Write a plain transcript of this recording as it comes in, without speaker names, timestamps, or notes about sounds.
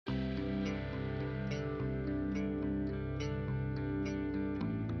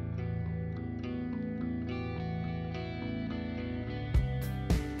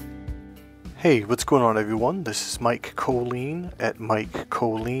Hey, what's going on everyone? This is Mike Kollin at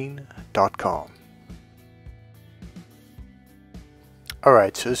MikeKollin.com.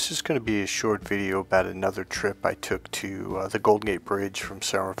 Alright, so this is going to be a short video about another trip I took to the Golden Gate Bridge from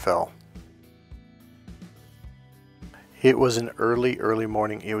Somerville. It was an early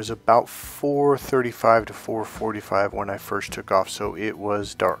morning. It was about 4:35 to 4:45 when I first took off, so it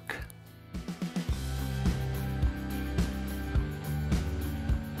was dark.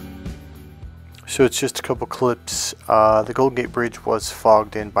 So it's just a couple clips. The Golden Gate Bridge was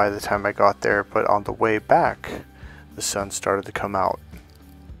fogged in by the time I got there, but on the way back, the sun started to come out.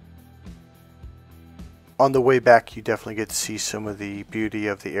 On the way back, you definitely get to see some of the beauty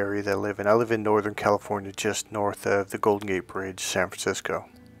of the area that I live in. I live in Northern California, just north of the Golden Gate Bridge, San Francisco.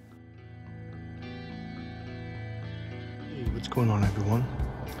 Hey, what's going on everyone?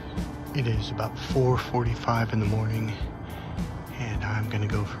 It is about 4:45 in the morning. And I'm going to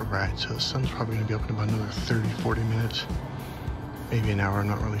go for a ride. So the sun's probably going to be up in about another 30-40 minutes. Maybe an hour, I'm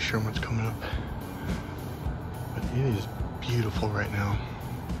not really sure what's coming up. But it is beautiful right now.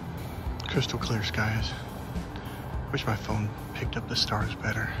 Crystal clear skies. Wish my phone picked up the stars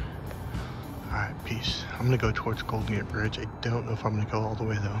better. Alright, peace. I'm going to go towards Golden Gate Bridge. I don't know if I'm going to go all the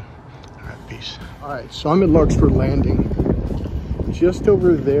way though. Alright, peace. Alright, so I'm at Larkspur Landing. Just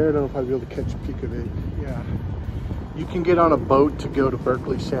over there. I don't know if I'll be able to catch a peek of it. Yeah. You can get on a boat to go to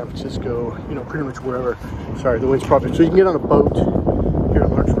Berkeley, San Francisco, you know, pretty much wherever. Sorry, the wind's dropping. So you can get on a boat here at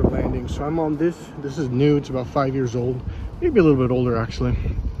Larkspur Landing. So I'm on this. This is new. It's about 5 years old. Maybe a little bit older, actually.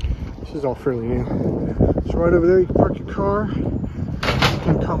 This is all fairly new. So right over there, you can park your car. You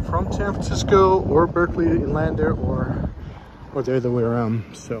can come from San Francisco or Berkeley and land there, or the other way around.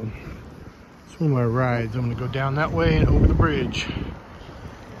 So it's one of my rides. I'm going to go down that way and over the bridge.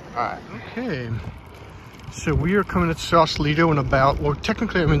 All right, okay. So we are coming to Sausalito in about, well,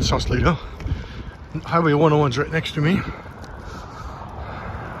 technically I'm in Sausalito. Highway 101's right next to me.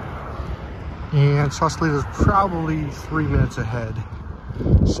 And Sausalito is probably 3 minutes ahead.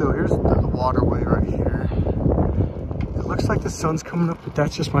 So here's the waterway right here. It looks like the sun's coming up, but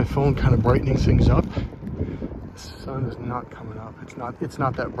that's just my phone kind of brightening things up. The sun is not coming up. It's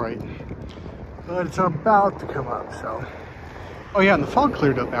not that bright. But it's about to come up, so. Oh yeah, and the fog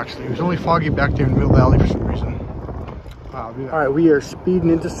cleared up actually. It was only foggy back there in Mill Valley for some reason. All right, we are speeding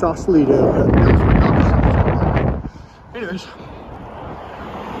into Sausalito. Anyways, it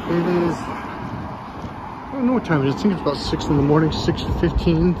is, I don't know what time it is. I think it's about 6 in the morning,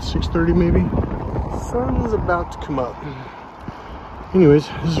 6:15, 6:30 maybe. Sun is about to come up. Anyways,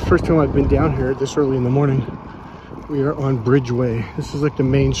 this is the first time I've been down here this early in the morning. We are on Bridgeway. This is like the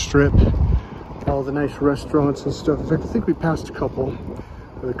main strip. All the nice restaurants and stuff. In fact, I think we passed a couple.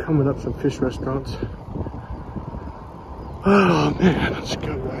 They're coming up, some fish restaurants. Oh man, that's a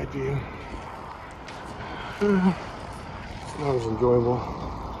good ride view. It's not as enjoyable.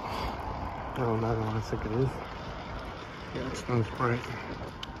 No, not what I think it is. Yeah, it's not as bright.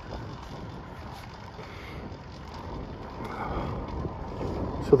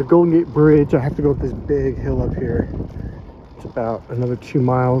 So the Golden Gate Bridge, I have to go up this big hill up here. It's about another 2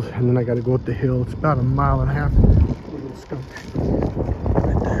 miles, and then I got to go up the hill. It's about 1.5 miles. Little skunk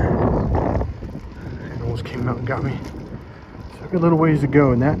right there. It almost came out and got me. So I got a little ways to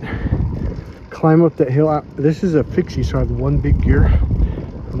go, and that climb up that hill. This is a fixie, so I have one big gear.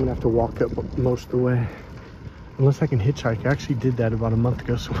 I'm gonna have to walk up most of the way, unless I can hitchhike. I actually did that about a month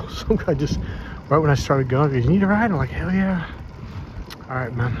ago. So some guy just right when I started going goes, "You need a ride?" I'm like, "Hell yeah!" All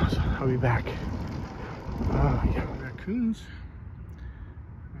right, man. I'll be back. Yeah. Raccoons.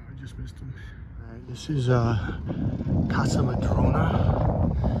 Oh, I just missed them. All right, this is Casa Madrona.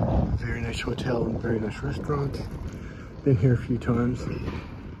 Very nice hotel and very nice restaurant. Been here a few times. So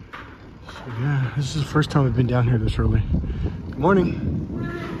yeah, this is the first time I've been down here this early. Good morning.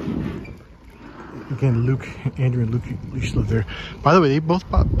 Again, Andrew and Luke used to live there. By the way, they both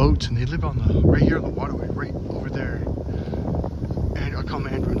bought boats and they live on the right here on the waterway, right over there. And I call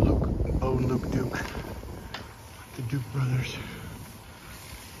them Andrew and Luke, Bo and Luke Duke. The Duke brothers.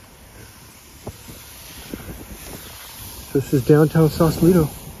 So this is downtown Sausalito.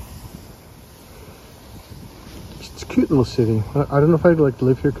 It's a cute little city. I don't know if I'd like to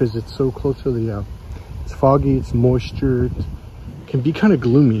live here because it's so close to the, it's foggy, it's moisture, it can be kind of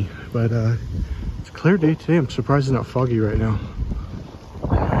gloomy, but it's a clear day today. I'm surprised it's not foggy right now.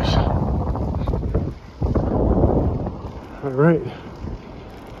 Anyways. All right.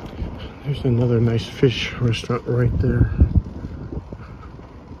 There's another nice fish restaurant right there.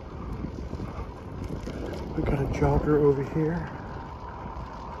 We got a jogger over here.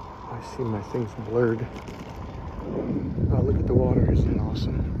 I see my things blurred. Oh, look at the water. Isn't it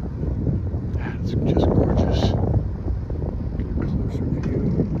awesome? That's just gorgeous. Get a closer view.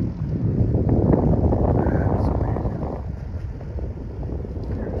 That's amazing.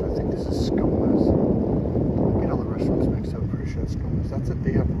 I think this is Skomas. I get all the restaurants mixed up. I'm pretty sure it's Skomas. That's it.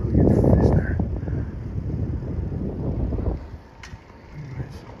 They have really good fish there.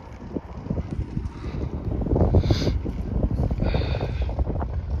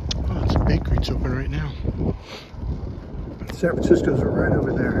 It's open right now. San Francisco's right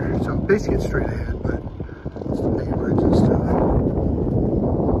over there, so basically it's straight ahead, but it's the neighborhoods and stuff.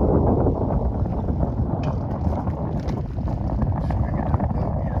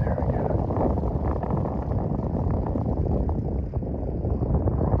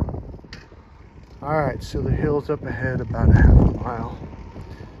 Alright, so the hill's up ahead about a half a mile.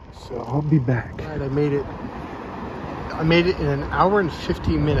 So I'll be back. Alright, I made it. I made it in an hour and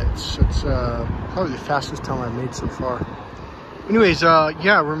 50 minutes. It's probably the fastest time I've made so far. Anyways,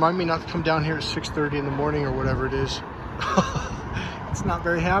 yeah, remind me not to come down here at 6:30 in the morning or whatever it is. It's not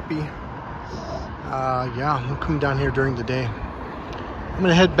very happy. Yeah, I'm coming down here during the day. I'm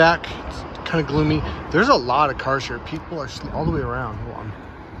gonna head back. It's kind of gloomy. There's a lot of cars here. People are all the way around. Hold on.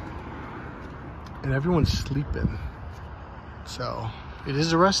 And everyone's sleeping. So it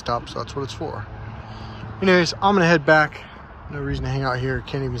is a rest stop, so that's what it's for. Anyways, I'm gonna head back. No reason to hang out here.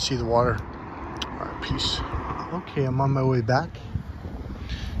 Can't even see the water. All right, peace. Okay, I'm on my way back.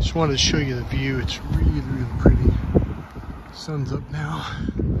 Just wanted to show you the view. It's really, really pretty. Sun's up now.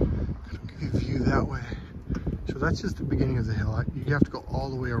 Gonna give you a view that way. So that's just the beginning of the hill. You have to go all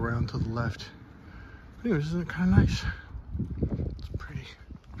the way around to the left. Anyways, isn't it kind of nice? It's pretty.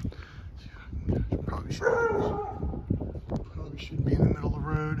 Probably should be in the middle of the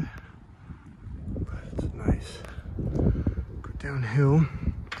road. It's nice. Go downhill.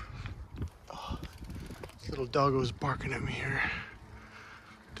 Oh, this little doggo's barking at me here.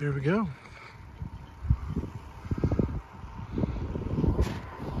 There we go.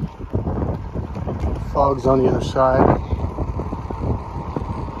 Fog's on the other side.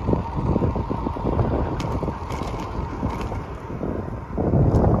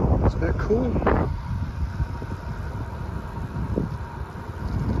 Isn't that cool?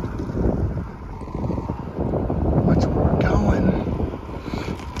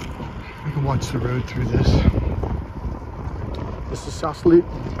 Watch the road through this. This is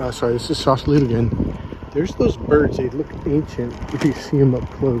Sausalito. Sorry, this is Sausalito again. There's those birds. They look ancient if you see them up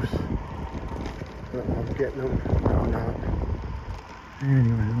close. But I'm getting them. No, I'm not.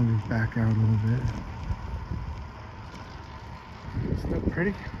 Anyway, let me back out a little bit. Isn't that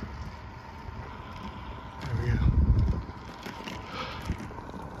pretty? There we go.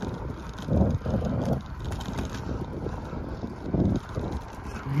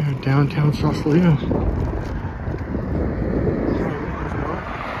 Downtown Sausalito.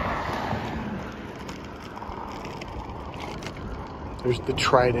 There's the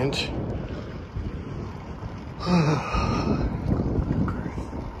Trident.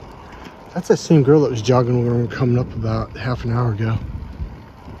 That's that same girl that was jogging when we were coming up about half an hour ago.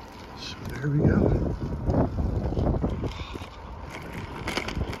 So there we go.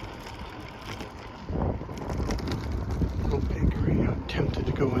 Tempted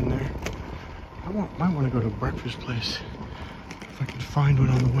to go in there. Might want to go to a breakfast place if I can find one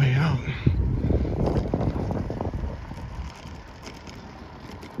on the way out.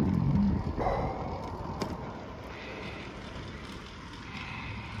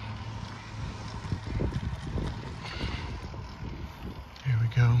 There we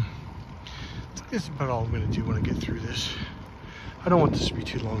go. That's about all I'm going to do when I get through this. I don't want this to be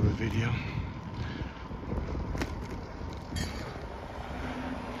too long of a video.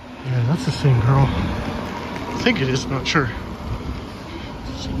 Yeah, that's the same girl. I think it is, not sure.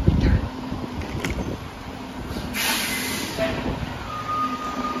 It's right there.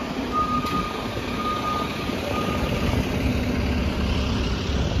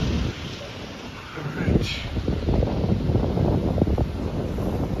 Alright.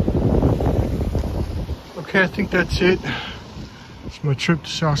 Okay, I think that's it. It's my trip to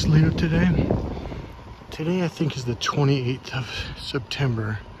Sausalito today. Today I think is the 28th of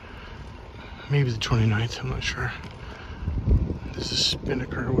September. Maybe the 29th, I'm not sure. This is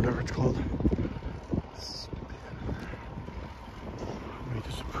Spinnaker or whatever it's called. Wait,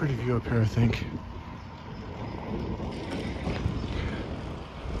 there's a pretty view up here, I think.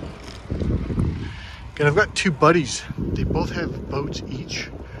 And I've got two buddies. They both have boats each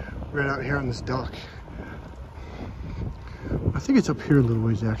right out here on this dock. I think it's up here a little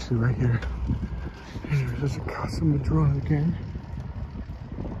ways actually, right here. Anyways, there's a Casa Madrona again.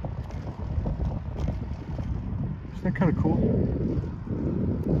 Isn't that kind of cool?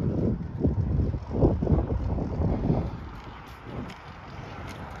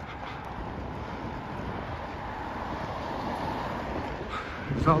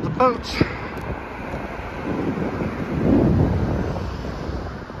 There's all the boats.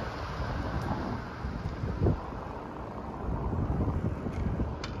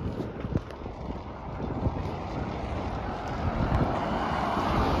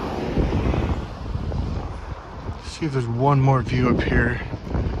 See if there's one more view up here.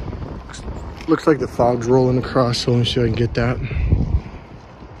 Looks like the fog's rolling across, so let me see if I can get that.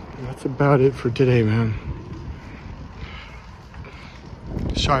 And that's about it for today, man.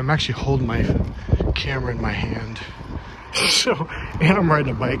 So I'm actually holding my camera in my hand. So, and I'm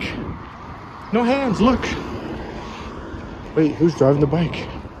riding a bike. No hands, look. Wait, who's driving the bike?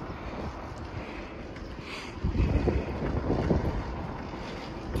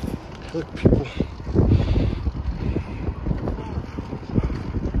 Look, people.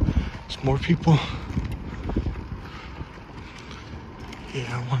 There's more people.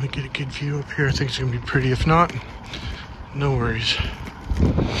 Yeah, I want to get a good view up here. I think it's gonna be pretty. If not, no worries.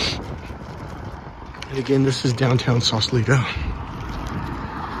 And again, this is downtown Sausalito.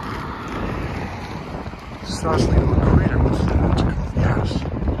 Sausalito Crater. What's a coffee house?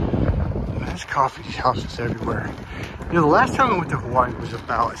 There's coffee houses everywhere. You know, the last time I went to Hawaii was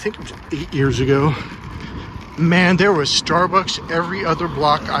about, I think it was 8 years ago. Man, there was Starbucks every other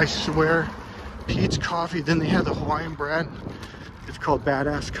block, I swear. Pete's Coffee, then they had the Hawaiian brand. It's called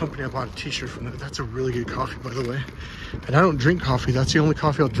Badass Company. I bought a t-shirt from that. That's a really good coffee, by the way. And I don't drink coffee. That's the only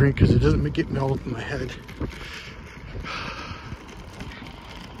coffee I'll drink because it doesn't get me all up in my head.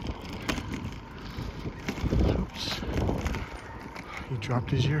 Oops. He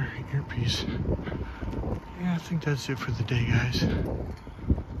dropped his earpiece. Yeah, I think that's it for the day, guys. Isn't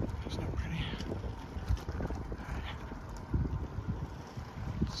that pretty?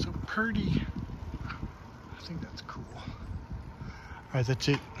 It's so pretty. I think that's cool. Alright, that's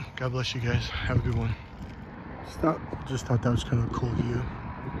it. God bless you guys. Have a good one. Just thought that was kind of a cool view.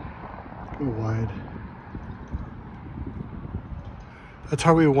 Go wide. That's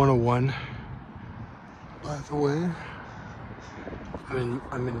Highway 101. By the way,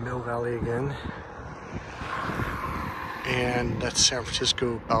 I'm in Mill Valley again. And that's San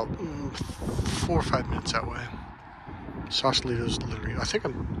Francisco, about 4 or 5 minutes that way. Sausalito's literally, I think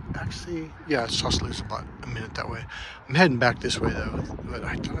I'm actually, yeah, Sausalito's about a minute that way. I'm heading back this way though, but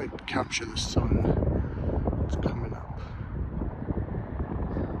I thought I'd capture the sun. It's coming up.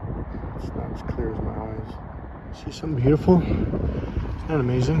 It's not as clear as my eyes. See something beautiful? Isn't that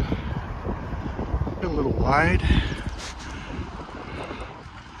amazing? Get a little wide.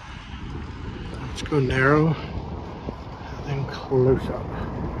 Let's go narrow and then close up.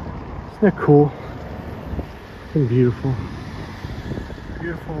 Isn't that cool? And beautiful.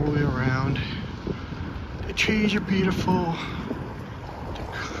 Beautiful all the way around. The trees are beautiful.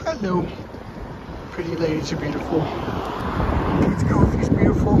 Hello. Pretty ladies are beautiful. Pete's Coffee's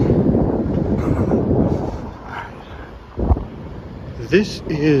beautiful. This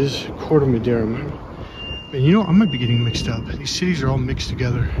is Corte Madera. And you know, I might be getting mixed up. These cities are all mixed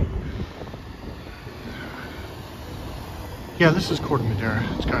together. Yeah, this is Corte Madera.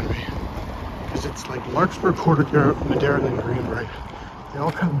 It's gotta be. Because it's like Larkspur, Corte Madera, and then Greenbrier. They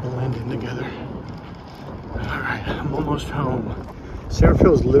all kind of blend in together. Alright, I'm almost home. San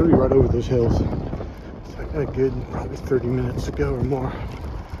Rafael is literally right over those hills. So I got a good probably 30 minutes to go or more.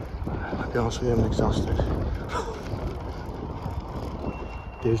 I'll be honest with you, I'm exhausted.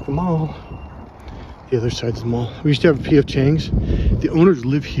 There's the mall. The other side's the mall. We used to have PF Chang's. The owners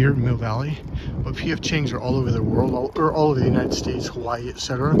live here in Mill Valley, but PF Chang's are all over the world, or all over the United States, Hawaii,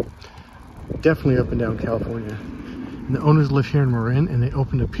 etc. Definitely up and down California. And the owners live here in Marin, and they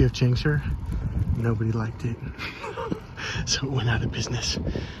opened a PF Chang's here. Nobody liked it. So it went out of business.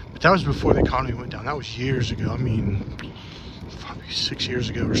 But that was before the economy went down. That was years ago. I mean, probably 6 years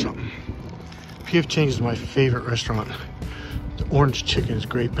ago or something. PF Chang's is my favorite restaurant. The orange chicken is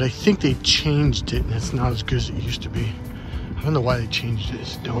great, but I think they changed it, and it's not as good as it used to be. I don't know why they changed it.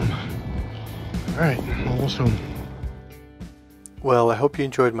 It's dumb. Alright, I'm almost home. Well, I hope you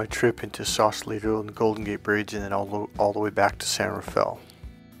enjoyed my trip into Sausalito and the Golden Gate Bridge and then all the way back to San Rafael.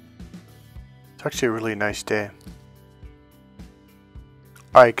 It's actually a really nice day.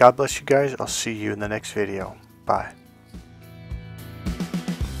 Alright, God bless you guys. I'll see you in the next video. Bye.